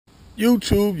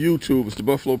YouTube, it's the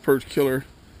Buffalo Perch Killer.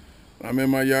 I'm in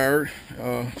my yard,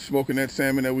 smoking that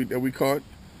salmon that we caught.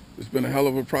 It's been a hell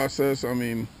of a process. I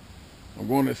mean, I'm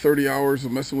going at 30 hours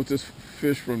of messing with this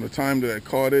fish from the time that I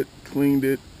caught it, cleaned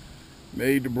it,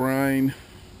 made the brine,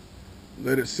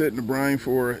 let it sit in the brine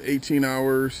for 18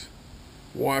 hours,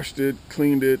 washed it,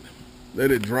 cleaned it, let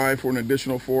it dry for an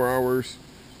additional 4 hours.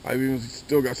 I've even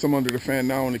still got some under the fan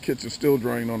now, and the kitchen's still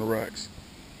drying on the racks.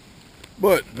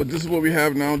 But this is what we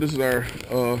have now. This is our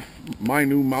my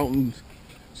new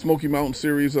Smoky Mountain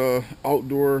Series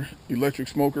outdoor electric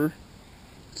smoker.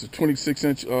 It's a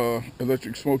 26-inch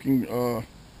electric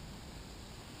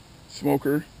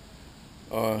smoker.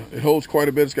 It holds quite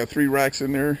a bit. It's got 3 racks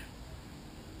in there.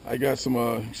 I got some,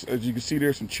 as you can see,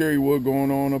 there's some cherry wood going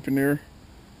on up in there.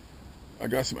 I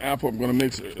got some apple. I'm gonna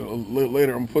mix it a little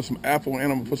later. I'm gonna put some apple,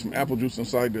 and I'm gonna put some apple juice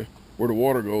inside where the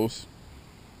water goes.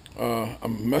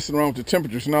 I'm messing around with the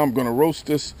temperatures now. I'm gonna roast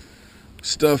this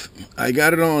stuff. I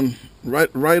got it on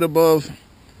right above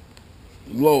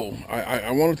low. I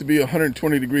want it to be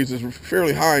 120 degrees. It's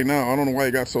fairly high now. I don't know why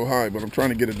it got so high, but I'm trying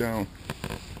to get it down.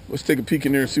 Let's take a peek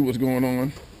in there and see what's going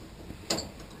on.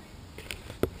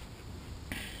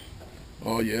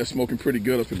 Oh yeah, it's smoking pretty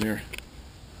good up in there.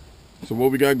 So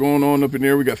what we got going on up in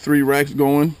there, we got 3 racks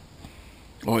going.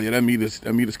 Oh yeah, that meat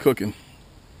is cooking.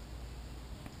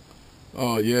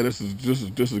 Oh yeah, this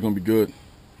is gonna be good.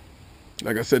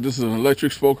 Like I said, this is an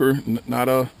electric smoker, not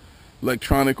a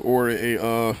electronic or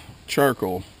a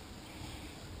charcoal.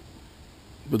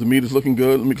 But the meat is looking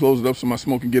good. Let me close it up so my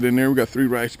smoke can get in there. We got 3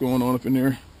 racks going on up in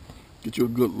there. Get you a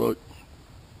good look.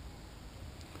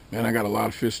 Man, I got a lot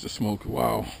of fish to smoke.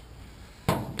 Wow.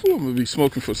 Ooh, I'm gonna be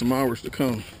smoking for some hours to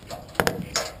come.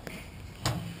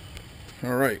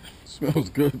 All right, smells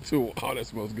good too. Wow, that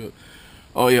smells good.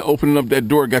 Oh yeah, opening up that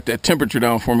door got that temperature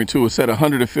down for me too. It's at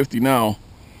 150 now.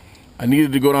 I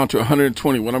needed to go down to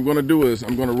 120. What I'm gonna do is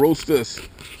I'm gonna roast this.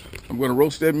 I'm gonna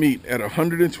roast that meat at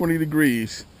 120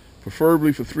 degrees,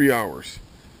 preferably for 3 hours.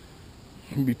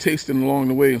 I'm gonna be tasting along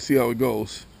the way and see how it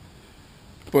goes.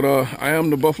 But I am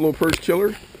the Buffalo Perch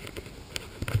Killer.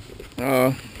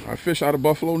 I fish out of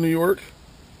Buffalo, New York,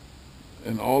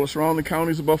 and all the surrounding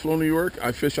counties of Buffalo, New York.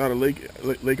 I fish out of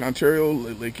Lake Ontario,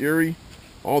 Lake Erie,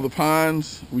 all the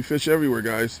ponds. We fish everywhere,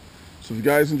 guys. So if you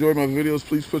guys enjoy my videos,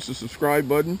 please push the subscribe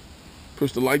button,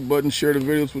 push the like button, share the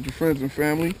videos with your friends and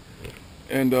family.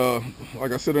 And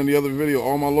like I said in the other video,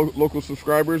 all my local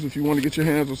subscribers, if you want to get your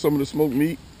hands on some of the smoked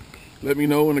meat, let me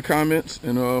know in the comments,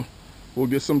 and we'll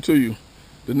get some to you.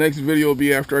 The next video will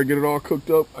be after I get it all cooked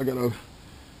up. I got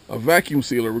a vacuum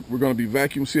sealer. We're going to be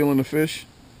vacuum sealing the fish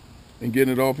and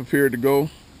getting it all prepared to go,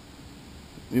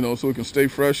 you know, so it can stay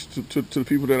fresh to the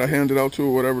people that I hand it out to,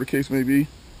 or whatever the case may be.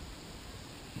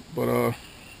 But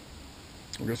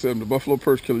like I said, I'm the Buffalo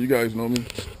Perch Killer. You guys know me.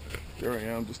 Here I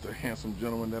am, just a handsome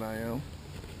gentleman that I am.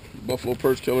 Buffalo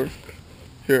Perch Killer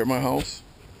here at my house.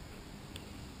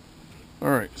 All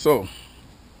right, so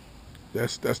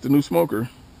that's the new smoker.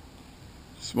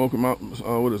 Smoky Mountain,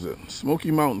 what is it?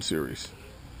 Smoky Mountain Series.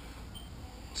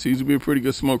 Seems to be a pretty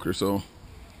good smoker, so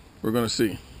we're gonna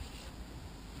see.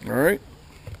 All right,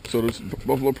 so this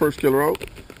Buffalo Perch Killer out.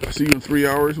 I'll see you in 3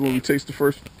 hours when we taste the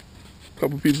first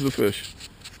couple pieces of fish.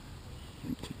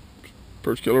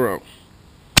 Perch Killer out.